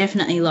would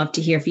definitely love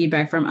to hear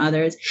feedback from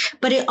others.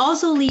 But it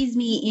also leads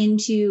me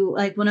into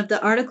like one of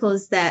the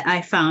articles that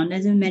I found,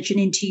 as I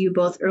mentioned to you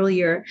both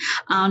earlier,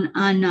 on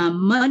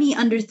Money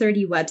Under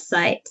 30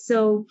 website.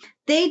 So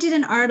they did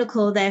an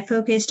article that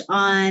focused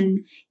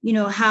on,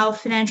 how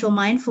financial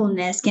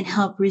mindfulness can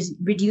help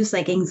reduce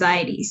like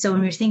anxiety. So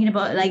when we're thinking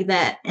about like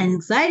that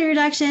anxiety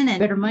reduction and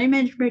better money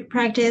management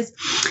practice,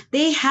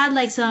 they had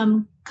like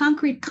some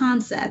concrete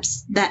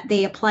concepts that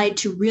they applied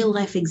to real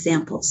life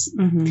examples.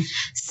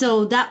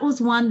 So that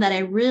was one that I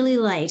really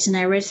liked. And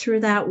I read through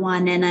that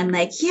one and I'm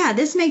like, yeah,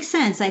 this makes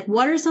sense. Like,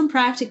 what are some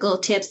practical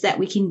tips that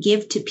we can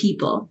give to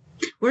people?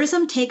 What are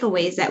some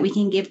takeaways that we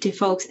can give to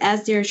folks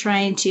as they're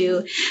trying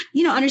to,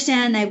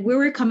 understand like where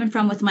we're coming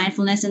from with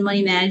mindfulness and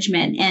money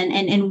management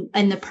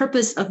and the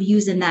purpose of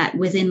using that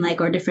within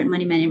like our different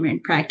money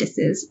management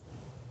practices?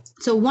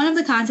 So one of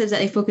the concepts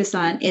that I focus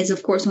on is,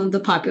 of course, one of the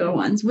popular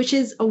ones, which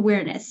is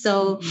awareness.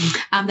 So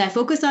that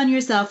focus on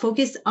yourself,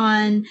 focus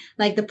on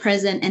like the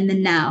present and the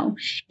now,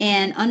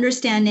 and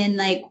understanding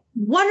like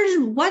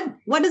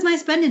what does my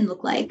spending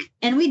look like?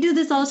 And we do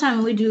this all the time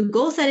when we do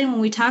goal setting,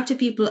 when we talk to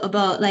people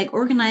about like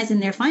organizing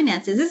their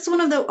finances. This is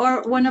one of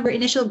our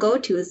initial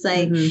go-tos,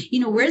 like,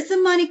 where's the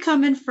money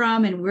coming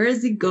from and where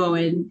is it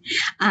going?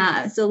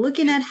 So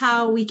looking at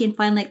how we can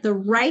find like the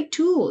right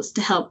tools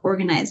to help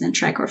organize and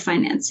track our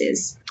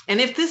finances. And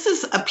if this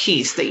is a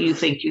piece that you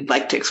think you'd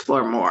like to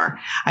explore more,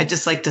 I'd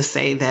just like to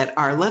say that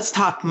our Let's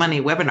Talk Money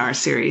webinar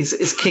series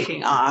is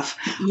kicking off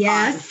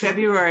on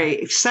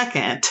February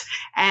 2nd.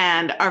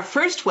 And our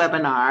first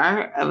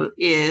webinar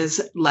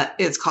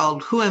it's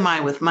called Who Am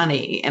I with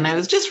Money? And I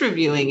was just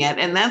reviewing it.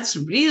 And that's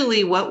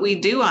really what we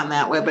do on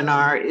that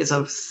webinar is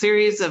a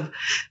series of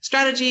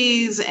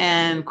strategies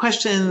and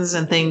questions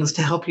and things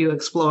to help you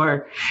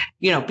explore,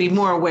 be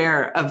more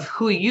aware of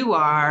who you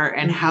are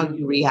and how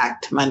you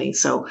react to money.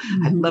 So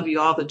I'd love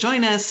you all to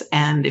join us.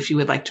 And if you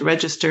would like to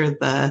register,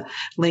 the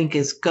link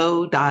is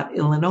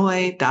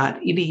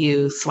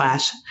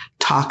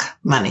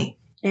go.illinois.edu/talkmoney.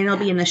 And it'll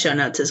be in the show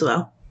notes as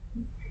well.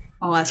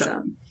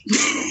 Awesome.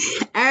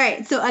 All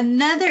right. So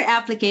another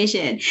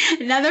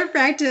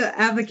practical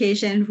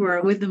application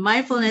with the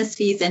mindfulness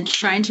piece and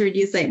trying to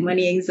reduce like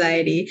money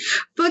anxiety,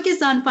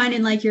 focus on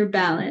finding like your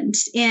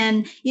balance.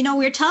 And,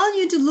 we're telling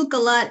you to look a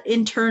lot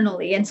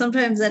internally. And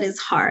sometimes that is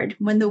hard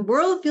when the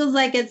world feels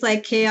like it's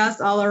like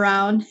chaos all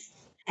around.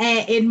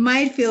 And it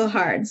might feel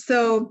hard.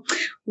 So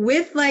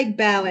with like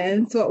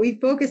balance, what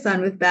we focus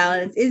on with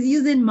balance is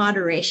using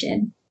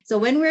moderation. So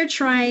when we're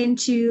trying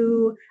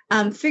to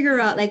figure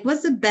out like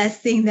what's the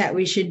best thing that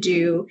we should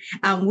do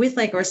with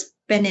like our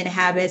spending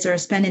habits or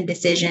spending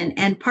decision.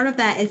 And part of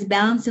that is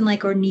balancing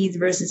like our needs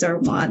versus our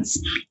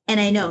wants. And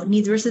I know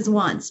needs versus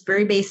wants,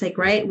 very basic,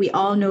 right? We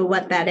all know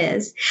what that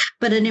is.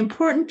 But an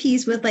important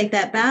piece with like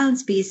that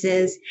balance piece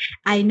is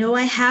I know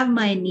I have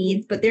my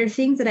needs, but there are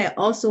things that I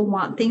also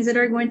want, things that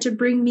are going to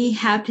bring me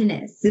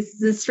happiness. This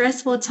is a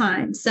stressful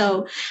time.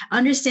 So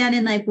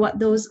understanding like what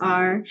those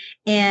are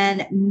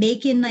and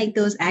making like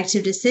those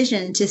active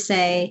decisions to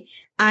say,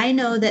 I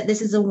know that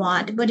this is a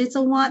want, but it's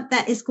a want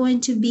that is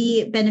going to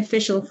be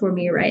beneficial for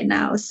me right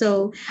now.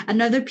 So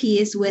another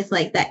piece with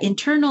like that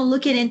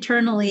looking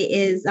internally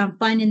is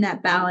finding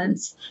that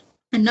balance.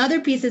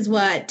 Another piece is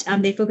what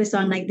they focus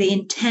on, like the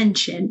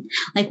intention,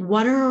 like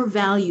what are our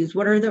values?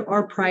 What are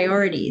our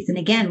priorities? And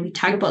again, we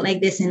talk about like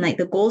this in like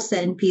the goal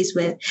setting piece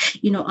with,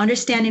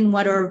 understanding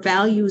what our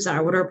values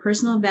are, what our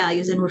personal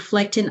values and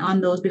reflecting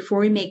on those before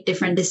we make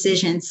different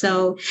decisions.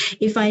 So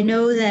if I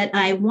know that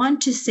I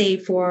want to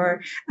save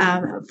for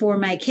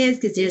my kids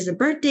because there's a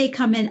birthday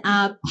coming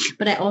up,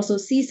 but I also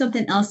see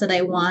something else that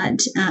I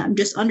want,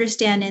 just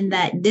understanding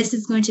that this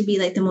is going to be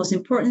like the most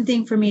important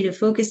thing for me to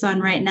focus on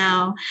right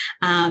now.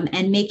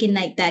 And making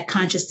like that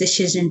conscious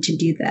decision to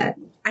do that.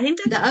 I think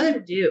that's the other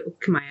to do,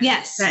 Kamaya.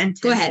 Yes.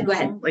 Go ahead.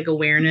 Like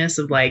awareness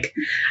of like,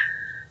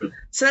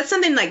 so that's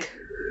something like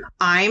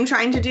I'm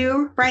trying to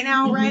do right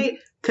now, right?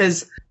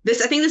 Because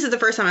I think this is the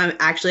first time I'm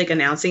actually like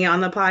announcing it on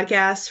the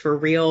podcast for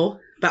real.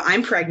 But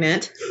I'm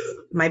pregnant.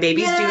 My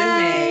baby's due in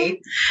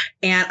May,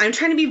 and I'm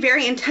trying to be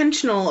very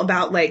intentional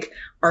about like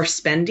our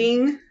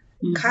spending.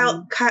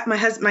 Kyle,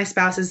 my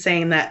spouse is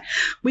saying that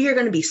we are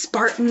going to be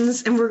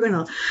Spartans and we're going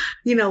to,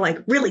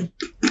 like really,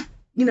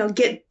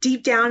 get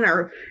deep down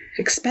our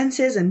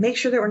expenses and make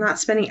sure that we're not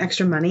spending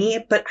extra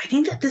money. But I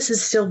think that this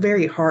is still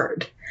very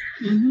hard.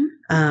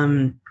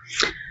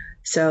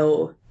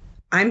 So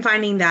I'm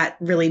finding that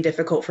really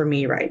difficult for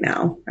me right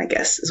now, I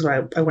guess, is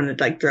what I wanted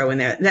to like throw in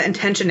there. That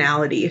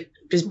intentionality,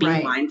 just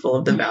being mindful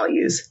of the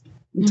values.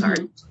 It's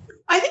hard.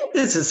 I think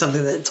this is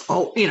something that's,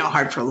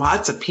 hard for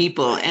lots of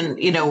people. And,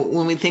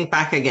 when we think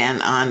back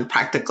again on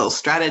practical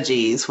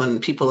strategies, when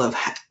people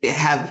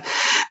have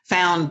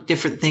found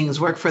different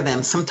things work for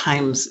them,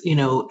 sometimes,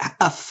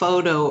 a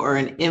photo or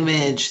an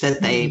image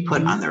that they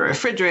put on their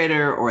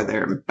refrigerator or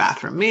their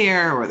bathroom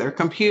mirror or their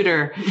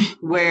computer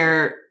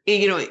where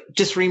it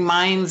just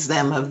reminds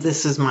them of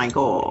this is my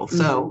goal.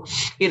 So,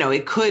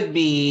 it could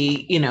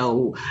be,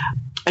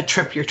 a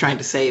trip you're trying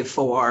to save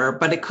for,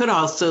 but it could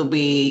also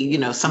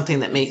be,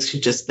 something that makes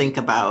you just think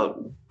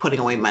about putting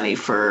away money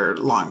for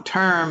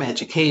long-term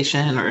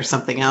education or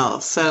something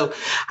else. So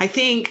I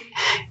think,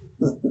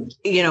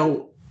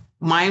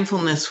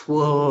 mindfulness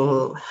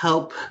will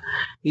help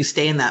you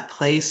stay in that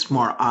place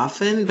more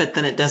often, but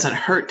then it doesn't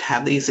hurt to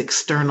have these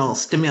external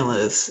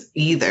stimulus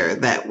either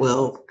that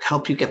will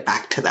help you get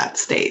back to that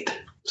state.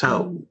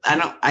 So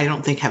I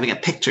don't think having a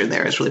picture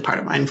there is really part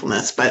of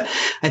mindfulness, but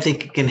I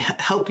think it can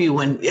help you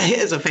when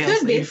as a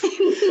fail-safe.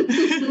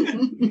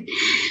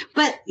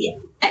 But yeah,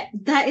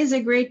 that is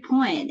a great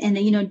point. And,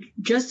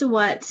 just to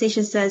what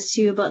Sasha says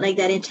too about like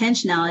that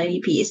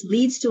intentionality piece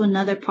leads to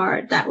another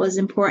part that was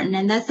important.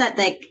 And that's that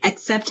like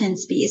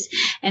acceptance piece.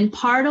 And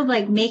part of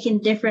like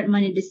making different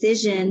money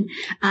decision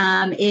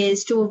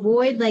is to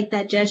avoid like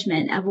that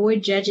judgment,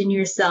 avoid judging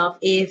yourself.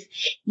 If,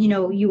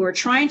 you were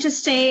trying to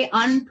stay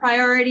on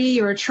priority,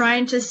 you're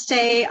trying to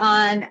stay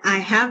on, I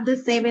have the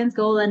savings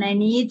goal and I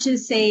need to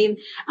save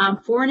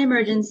for an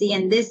emergency.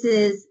 And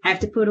I have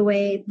to put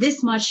away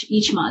this much much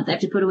each month. I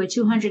have to put away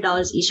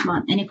 $200 each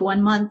month. And if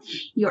one month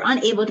you're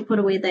unable to put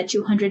away that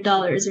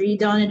 $200, or you're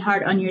down and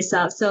hard on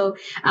yourself. So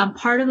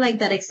part of like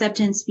that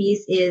acceptance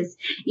piece is,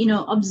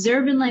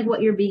 observing like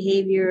what your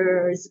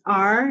behaviors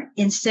are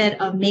instead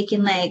of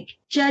making like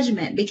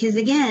judgment. Because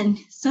again,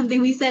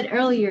 something we said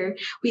earlier,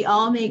 we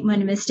all make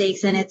money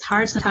mistakes, and it's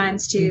hard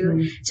sometimes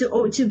to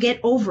get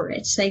over it.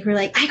 It's like we're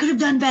like, I could have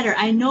done better.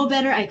 I know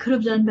better. I could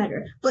have done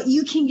better. But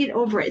you can get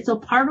over it. So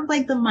part of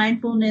like the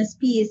mindfulness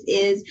piece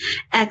is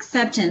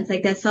acceptance,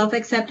 like that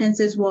self-acceptance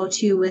as well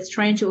too, with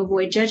trying to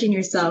avoid judging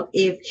yourself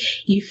if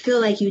you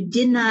feel like you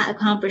did not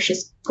accomplish a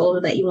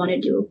goal that you want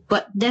to do,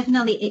 but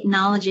definitely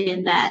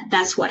acknowledging that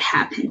that's what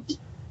happened.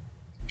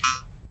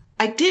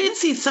 I did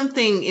see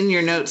something in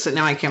your notes that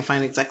now I can't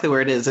find exactly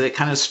where it is, and it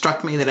kind of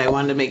struck me that I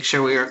wanted to make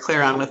sure we were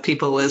clear on with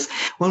people, was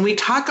when we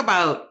talk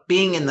about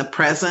being in the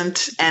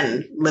present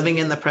and living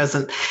in the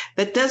present,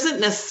 that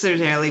doesn't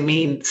necessarily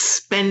mean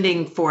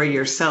spending for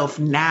yourself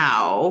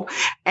now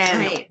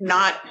and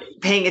not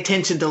paying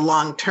attention to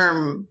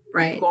long-term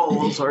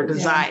goals or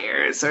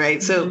desires,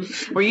 right? So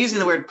we're using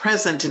the word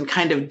present in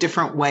kind of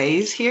different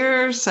ways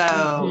here.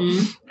 So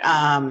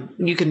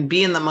you can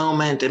be in the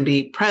moment and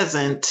be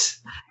present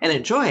and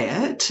enjoy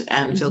it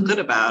and feel good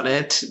about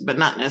it, but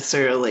not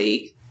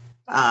necessarily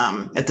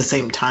at the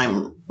same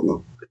time,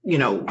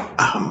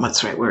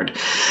 what's the right word?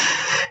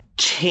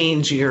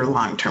 Change your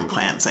long-term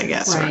plans, I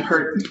guess, or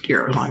hurt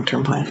your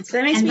long-term plans. So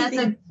that makes me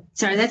think.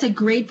 That's a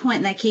great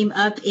point that came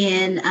up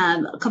in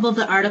a couple of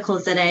the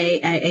articles that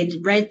I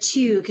read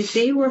too, because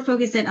they were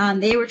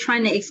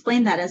trying to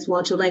explain that as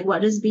well, to like,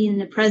 what does being in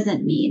the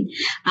present mean?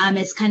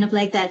 It's kind of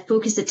like that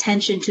focused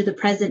attention to the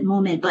present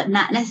moment, but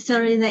not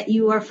necessarily that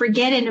you are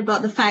forgetting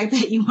about the fact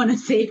that you want to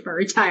save for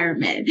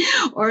retirement,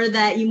 or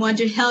that you want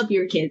to help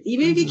your kids.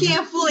 Even if you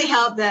can't fully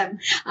help them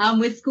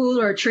with school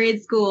or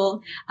trade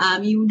school,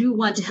 you do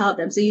want to help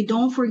them. So you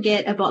don't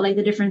forget about like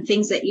the different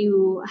things that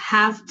you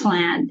have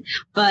planned,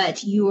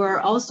 but you are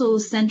also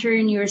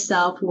centering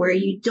yourself where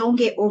you don't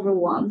get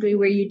overwhelmed,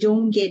 where you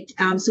don't get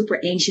super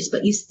anxious,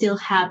 but you still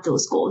have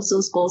those goals.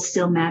 Those goals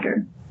still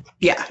matter.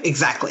 Yeah,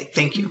 exactly.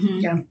 Thank you.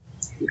 Yeah.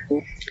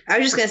 I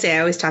was just going to say, I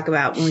always talk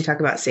about, when we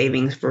talk about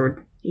savings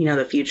for,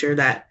 the future,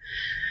 that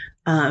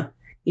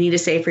you need to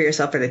save for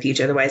yourself for the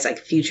future. Otherwise, like,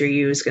 future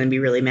you is going to be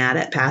really mad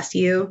at past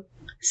you.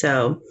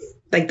 So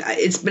like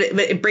but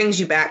it brings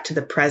you back to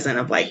the present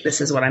of like,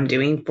 this is what I'm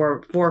doing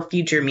for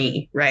future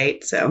me.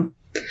 Right. So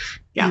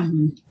yeah.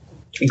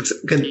 It's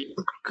a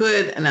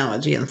good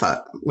analogy and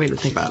way to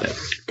think about it.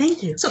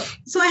 Thank you. So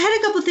I had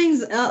a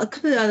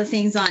couple of other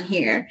things on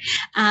here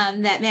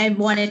that I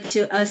wanted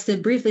us to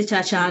briefly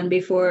touch on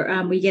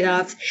before we get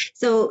off.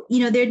 So,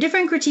 there are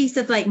different critiques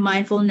of like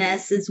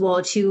mindfulness as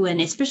well too, and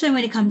especially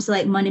when it comes to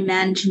like money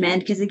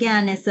management, because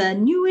again, it's a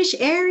newish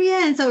area,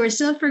 and so we're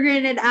still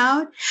figuring it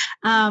out.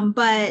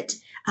 But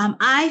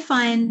I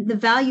find the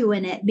value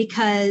in it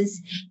because,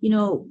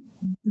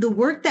 the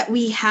work that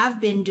we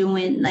have been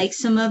doing, like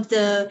some of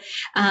the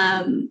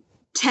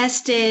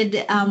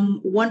tested,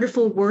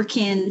 wonderful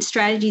working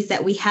strategies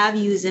that we have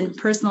used in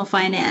personal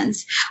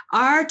finance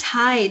are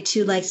tied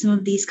to like some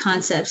of these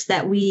concepts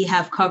that we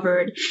have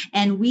covered.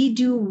 And we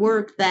do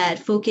work that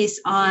focus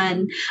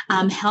on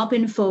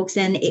helping folks.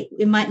 And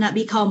it might not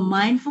be called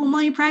mindful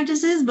money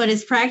practices, but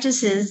it's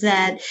practices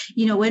that,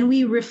 when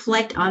we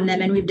reflect on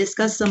them, and we've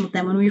discussed some of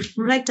them, when we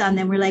reflect on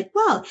them, we're like,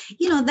 well,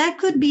 that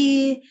could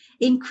be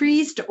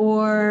increased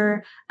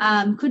or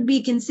could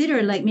be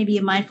considered like maybe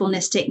a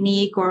mindfulness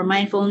technique or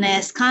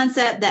mindfulness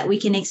concept that we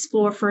can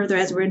explore further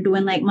as we're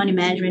doing like money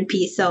management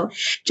piece. So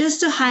just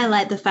to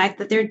highlight the fact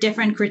that there are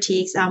different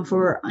critiques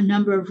for a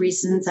number of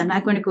reasons. I'm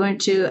not going to go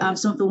into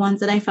some of the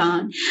ones that I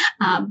found,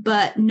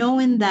 but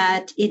knowing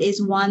that it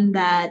is one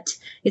that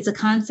it's a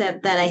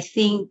concept that I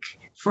think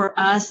for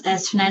us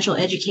as financial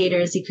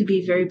educators, it could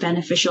be very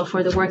beneficial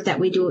for the work that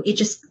we do. It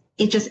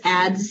just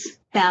adds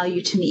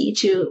value to me,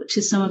 to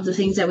some of the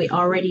things that we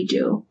already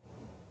do.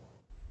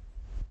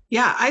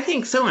 Yeah, I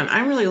think so. And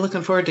I'm really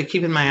looking forward to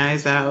keeping my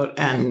eyes out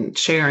and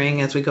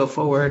sharing as we go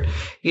forward,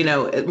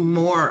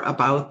 more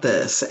about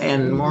this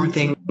and more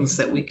things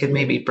that we could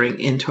maybe bring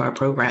into our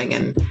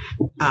programming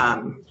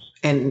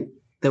and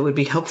that would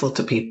be helpful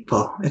to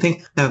people. I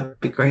think that would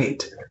be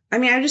great. I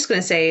mean, I'm just going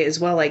to say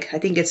as well, like, I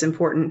think it's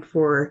important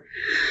for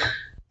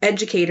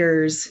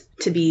educators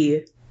to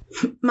be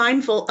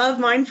mindful of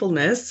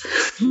mindfulness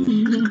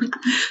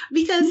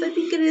because I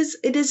think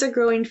it is a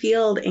growing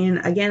field.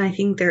 And again, I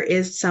think there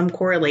is some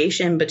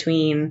correlation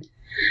between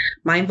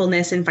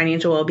mindfulness and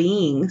financial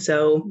well-being.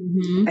 So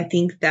I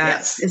think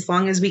that as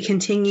long as we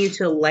continue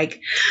to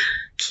like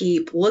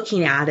keep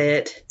looking at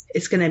it,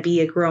 it's going to be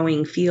a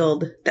growing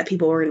field that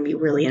people are going to be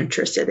really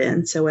interested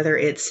in. So whether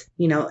it's,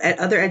 at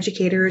other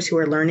educators who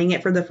are learning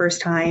it for the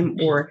first time,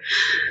 or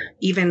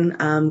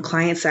even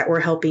clients that we're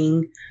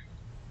helping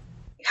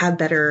have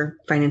better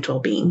financial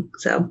being.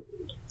 So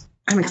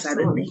I'm excited.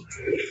 Absolutely.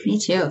 Me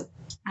too.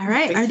 All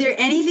right. Are there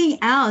anything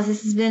else?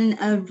 This has been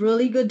a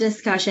really good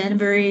discussion,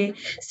 very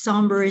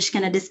somberish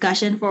kind of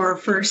discussion for our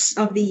first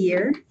of the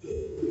year.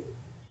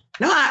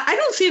 No, I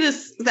don't see it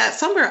as that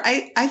somber.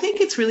 I think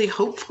it's really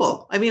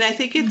hopeful. I mean, I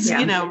think it's,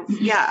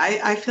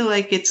 I feel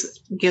like it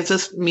gives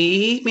us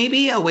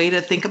maybe a way to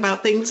think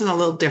about things in a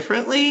little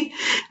differently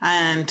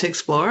and to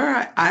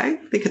explore. I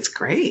think it's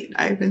great.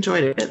 I've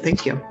enjoyed it.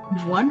 Thank you.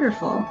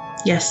 Wonderful.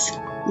 Yes.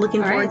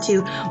 Looking forward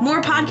to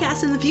more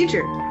podcasts in the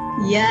future.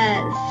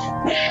 Yes.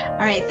 All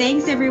right.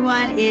 Thanks,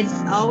 everyone. It's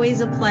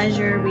always a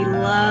pleasure. We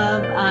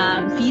love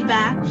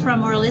feedback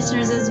from our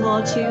listeners as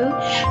well, too.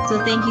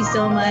 So thank you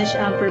so much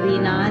for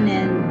being on,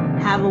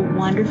 and have a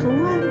wonderful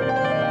one.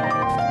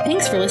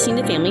 Thanks for listening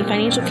to Family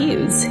Financial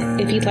Feuds.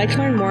 If you'd like to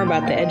learn more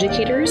about the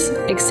Educators,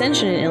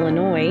 Extension in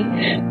Illinois,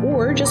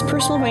 or just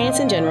personal finance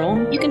in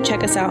general, you can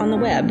check us out on the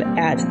web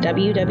at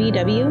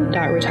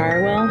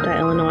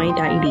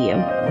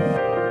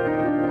www.retirewell.illinois.edu.